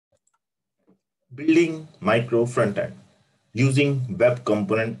Building micro frontend using web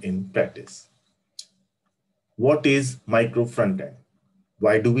component in practice. What is micro frontend?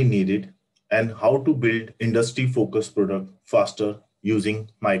 Why do we need it? And how to build industry-focused product faster using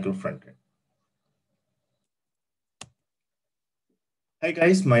micro frontend. Hi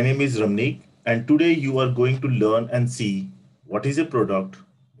guys, my name is Ramneek, and today you are going to learn and see what is a product,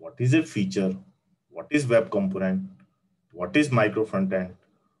 what is a feature, what is web component, what is micro frontend,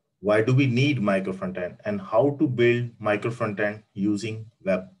 why do we need micro frontend, and how to build micro frontend using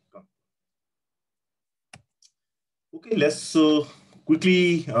web. Okay, let's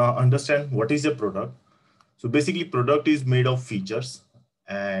quickly understand what is a product. So basically, product is made of features,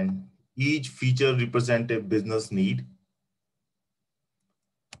 and each feature represents a business need.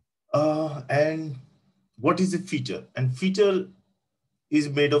 And what is a feature? And feature is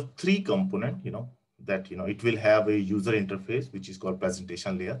made of three components. It will have a user interface, which is called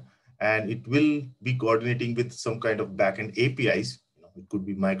presentation layer, and it will be coordinating with some kind of backend APIs. It could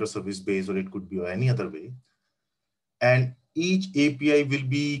be microservice based, or it could be any other way. And each API will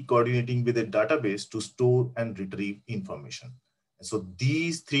be coordinating with a database to store and retrieve information. And so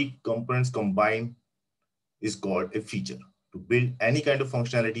these three components combined is called a feature. To build any kind of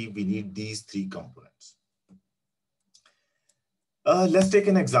functionality, we need these three components. Let's take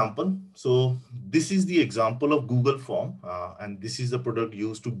an example. So this is the example of Google Form, and this is the product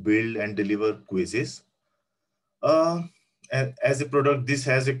used to build and deliver quizzes. And as a product, this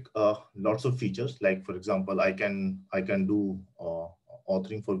has lots of features. Like for example, I can do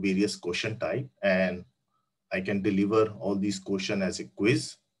authoring for various question type, and I can deliver all these questions as a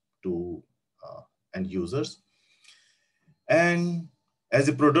quiz to end users. And as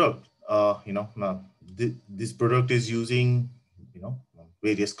a product, this product is using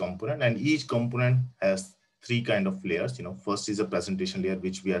various component, and each component has three kind of layers. First is a presentation layer,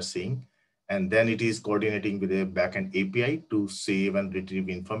 which we are seeing. And then it is coordinating with a backend API to save and retrieve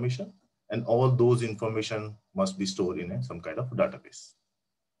information. And all those information must be stored in some kind of database.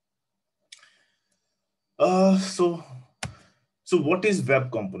 So what is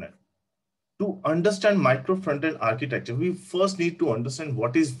web component? To understand micro frontend architecture, we first need to understand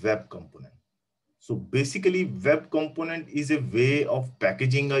what is web component. So basically, web component is a way of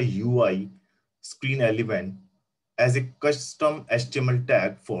packaging a UI screen element as a custom HTML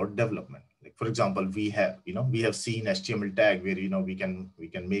tag for development. Like for example, we have seen HTML tag where we can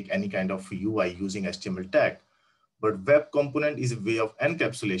make any kind of UI using HTML tag. But web component is a way of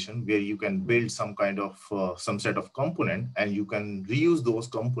encapsulation where you can build some kind of some set of component, and you can reuse those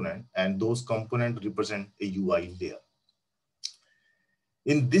component, and those component represent a UI layer.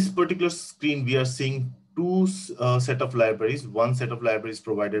 In this particular screen, we are seeing two set of libraries. One set of libraries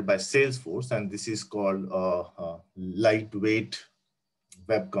provided by Salesforce, and this is called lightweight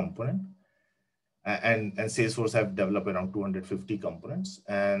web component. And Salesforce have developed around 250 components.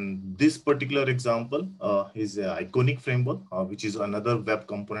 And this particular example is Iconic Framework, which is another web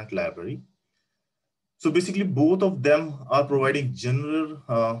component library. So basically, both of them are providing generic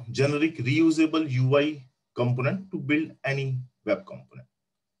reusable UI component to build any web component,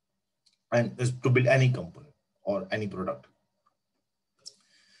 and to build any component or any product.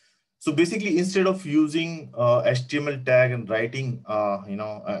 So basically, instead of using HTML tag and writing,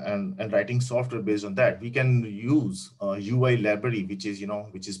 and writing software based on that, we can use UI library, which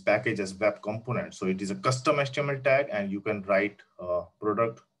is packaged as web component. So it is a custom HTML tag, and you can write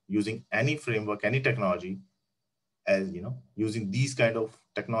product using any framework, any technology, as using these kind of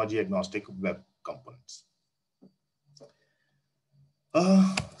technology agnostic web components.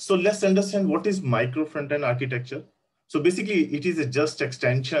 So let's understand what is micro frontend architecture. So basically, it is a just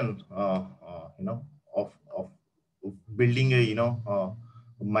extension, of building a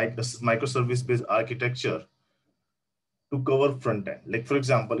microservice-based architecture to cover front end. Like for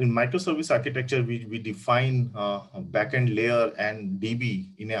example, in microservice architecture, we define a backend layer and DB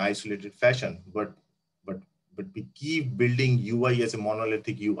in an isolated fashion, but we keep building UI as a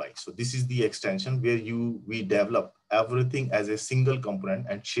monolithic UI. So this is the extension where we develop everything as a single component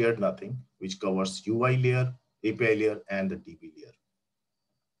and shared nothing, which covers UI layer, API layer, and the DB layer.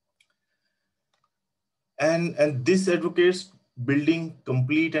 And this advocates building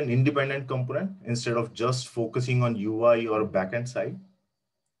complete and independent component instead of just focusing on UI or backend side,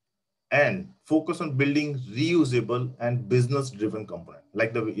 and focus on building reusable and business-driven component.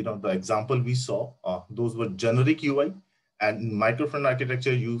 Like the example we saw, those were generic UI, and in micro-frontend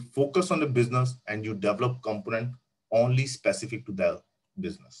architecture, you focus on the business and you develop component only specific to the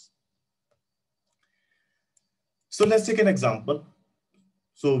business. So let's take an example.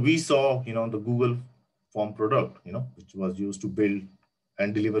 So we saw, the Google Form product, which was used to build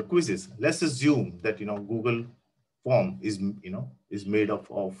and deliver quizzes. Let's assume that Google form is made up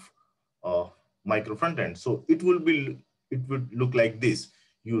of micro front end. So it would look like this.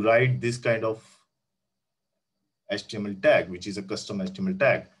 You write this kind of HTML tag, which is a custom HTML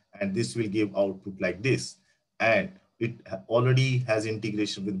tag, and this will give output like this. And it already has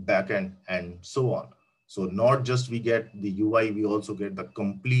integration with backend and so on. So not just we get the UI, we also get the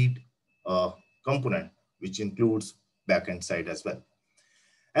complete component, which includes backend side as well.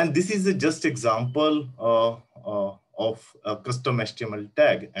 And this is a just example of a custom HTML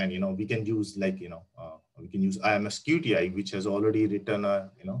tag. And we can use we can use IMSQTI, which has already written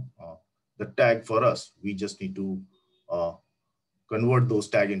the tag for us. We just need to convert those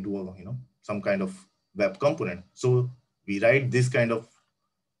tag into some kind of web component. So we write this kind of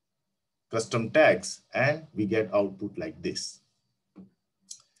custom tags and we get output like this.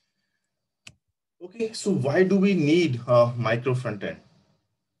 Okay, so why do we need micro frontend?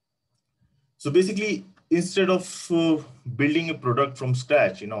 So basically, instead of building a product from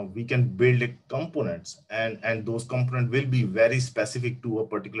scratch, we can build components, and those components will be very specific to a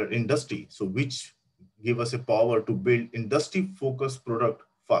particular industry. So which give us a power to build industry-focused product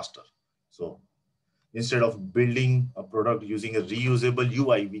faster. So instead of building a product using a reusable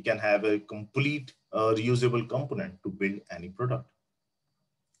UI, we can have a complete reusable component to build any product.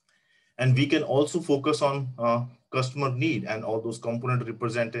 And we can also focus on customer need, and all those components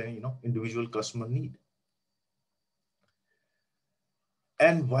represent a individual customer need.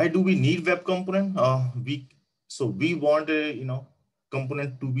 And why do we need web component? We want a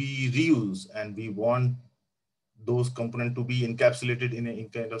component to be reused, and we want those components to be encapsulated in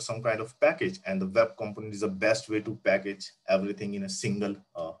kind of some kind of package. And the web component is the best way to package everything in a single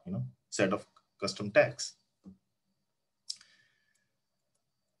set of custom tags.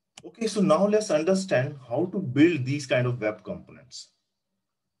 Okay, so now let's understand how to build these kind of web components.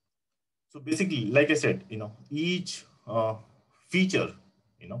 So basically, like I said, each feature,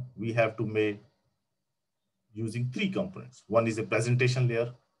 we have to make using three components. One is a presentation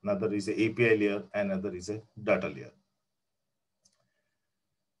layer, another is an API layer, and another is a data layer.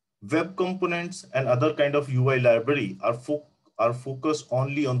 Web components and other kind of UI library are focused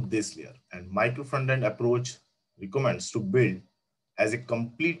only on this layer, and micro frontend approach recommends to build as a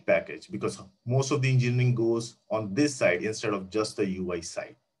complete package, because most of the engineering goes on this side instead of just the UI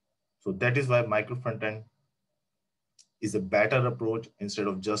side. So that is why micro frontend is a better approach instead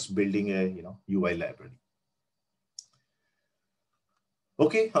of just building a UI library.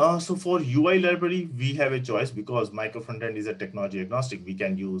 Okay, so for UI library, we have a choice because micro frontend is a technology agnostic. We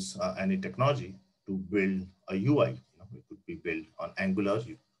can use any technology to build a UI. It could be built on Angular,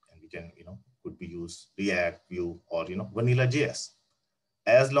 and we can, could be used React, Vue, or Vanilla JS.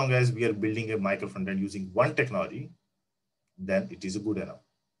 As long as we are building a micro frontend using one technology, then it is good enough.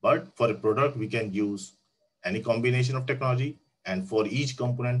 But for a product, we can use any combination of technology, and for each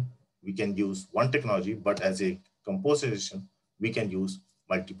component, we can use one technology. But as a composition, we can use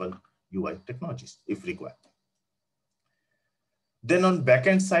multiple UI technologies if required. Then on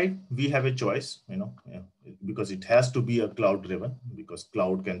backend side, we have a choice, because it has to be a cloud driven, because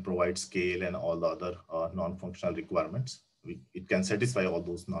cloud can provide scale and all the other non-functional requirements. It can satisfy all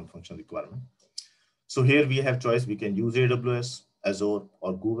those non-functional requirements. So here we have choice. We can use AWS, Azure,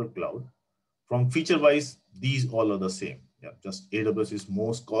 or Google Cloud. From feature wise, these all are the same. Yeah, just AWS is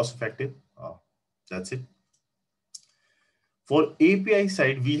most cost effective. That's it. For API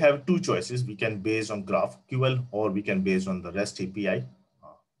side, we have two choices. We can base on GraphQL, or we can base on the REST API.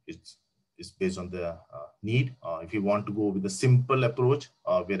 It's based on the need. If you want to go with a simple approach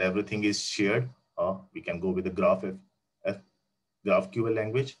where everything is shared, we can go with the GraphQL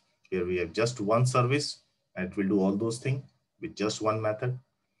language. Here we have just one service, and it will do all those things with just one method.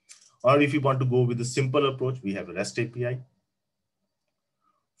 Or if you want to go with a simple approach, we have a REST API.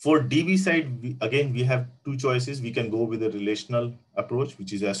 For DB side, we have two choices. We can go with a relational approach,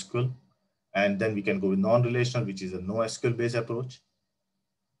 which is SQL, and then we can go with non-relational, which is a NoSQL based approach.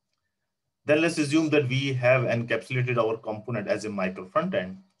 Then let's assume that we have encapsulated our component as a micro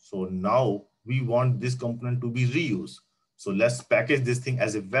frontend. So now we want this component to be reused. So let's package this thing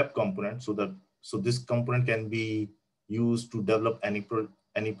as a web component so this component can be used to develop any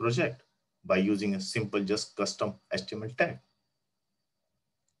project by using a simple just custom HTML tag.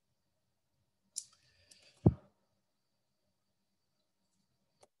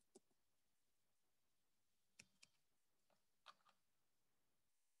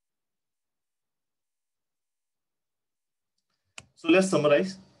 So let's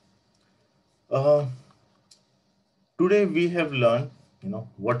summarize. Today we have learned,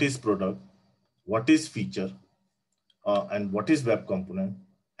 what is product, what is feature, and what is web component,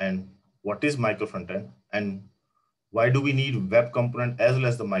 and what is micro frontend, and why do we need web component as well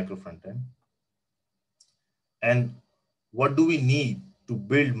as the micro frontend, and what do we need to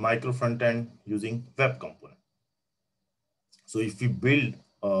build micro frontend using web component. So if we build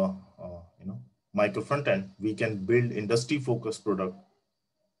micro frontend, we can build industry focused product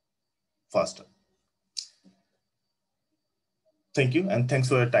faster. Thank you, and thanks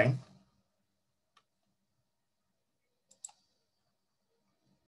for your time.